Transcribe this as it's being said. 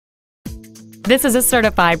This is a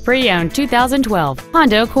certified pre-owned 2012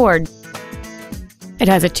 Honda Accord. It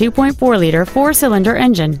has a 2.4-liter four-cylinder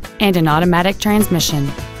engine and an automatic transmission.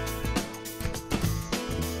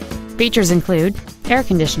 Features include air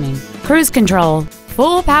conditioning, cruise control,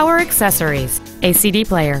 full power accessories, a CD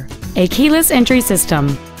player, a keyless entry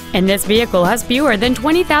system, and this vehicle has fewer than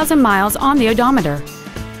 20,000 miles on the odometer.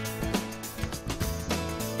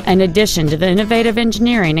 In addition to the innovative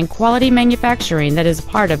engineering and quality manufacturing that is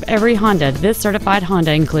part of every Honda, this certified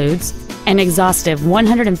Honda includes an exhaustive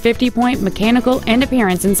 150-point mechanical and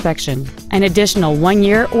appearance inspection, an additional 1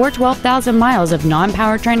 year or 12,000 miles of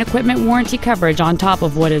non-powertrain equipment warranty coverage on top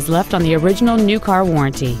of what is left on the original new car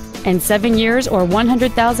warranty, and 7 years or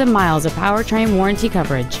 100,000 miles of powertrain warranty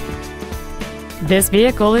coverage. This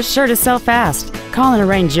vehicle is sure to sell fast. Call and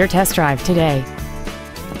arrange your test drive today.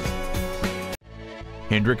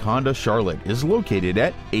 Hendrick Honda Charlotte is located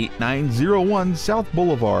at 8901 South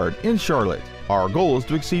Boulevard in Charlotte. Our goal is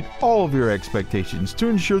to exceed all of your expectations to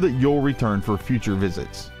ensure that you'll return for future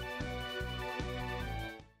visits.